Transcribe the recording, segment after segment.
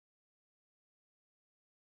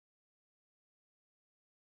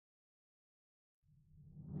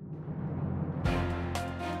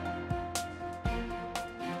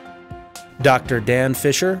Dr. Dan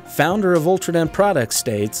Fisher, founder of Ultradent Products,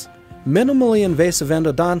 states, "Minimally invasive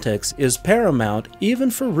endodontics is paramount even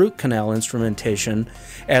for root canal instrumentation,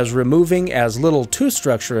 as removing as little tooth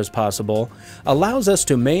structure as possible allows us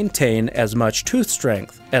to maintain as much tooth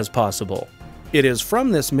strength as possible." It is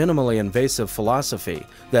from this minimally invasive philosophy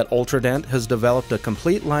that Ultradent has developed a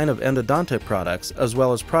complete line of endodontic products as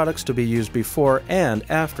well as products to be used before and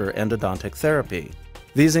after endodontic therapy.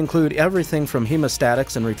 These include everything from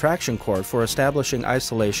hemostatics and retraction cord for establishing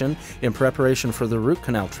isolation in preparation for the root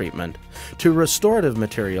canal treatment, to restorative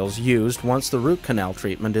materials used once the root canal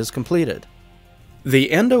treatment is completed.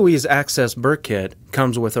 The Endo-Eze Access Bur Kit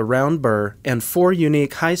comes with a round burr and 4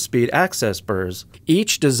 unique high-speed access burrs,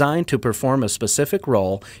 each designed to perform a specific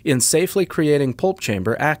role in safely creating pulp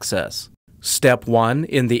chamber access. Step 1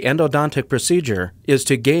 in the endodontic procedure is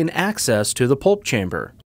to gain access to the pulp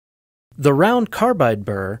chamber. The round carbide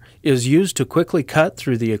burr is used to quickly cut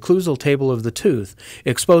through the occlusal table of the tooth,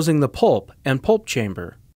 exposing the pulp and pulp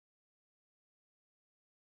chamber.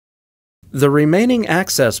 The remaining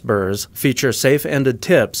access burrs feature safe-ended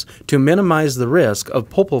tips to minimize the risk of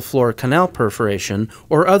pulpal floor canal perforation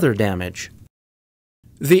or other damage.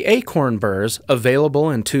 The Acorn Burs,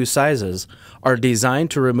 available in 2 sizes, are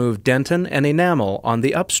designed to remove dentin and enamel on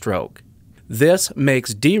the upstroke. This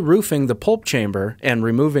makes de-roofing the pulp chamber and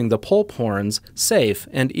removing the pulp horns safe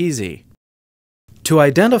and easy. To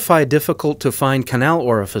identify difficult-to-find canal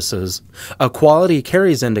orifices, a quality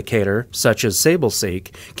caries indicator, such as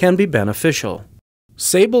Sable-Seek, can be beneficial.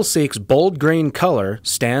 Sable-Seek's bold green color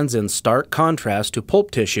stands in stark contrast to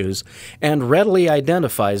pulp tissues and readily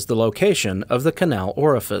identifies the location of the canal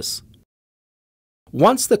orifice.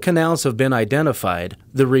 Once the canals have been identified,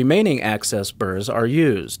 the remaining access burrs are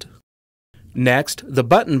used. Next, the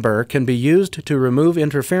button burr can be used to remove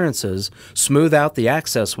interferences, smooth out the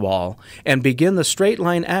access wall, and begin the straight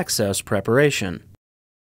line access preparation.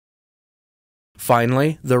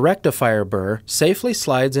 Finally, the Rectifier Bur safely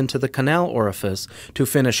slides into the canal orifice to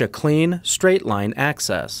finish a clean, straight line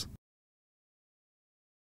access.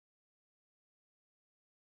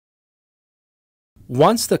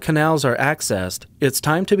 Once the canals are accessed, it's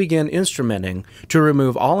time to begin instrumenting to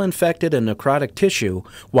remove all infected and necrotic tissue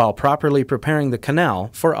while properly preparing the canal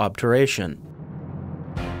for obturation.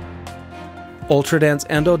 Ultradent's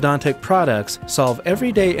endodontic products solve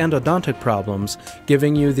everyday endodontic problems,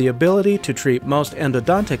 giving you the ability to treat most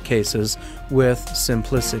endodontic cases with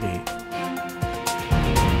simplicity.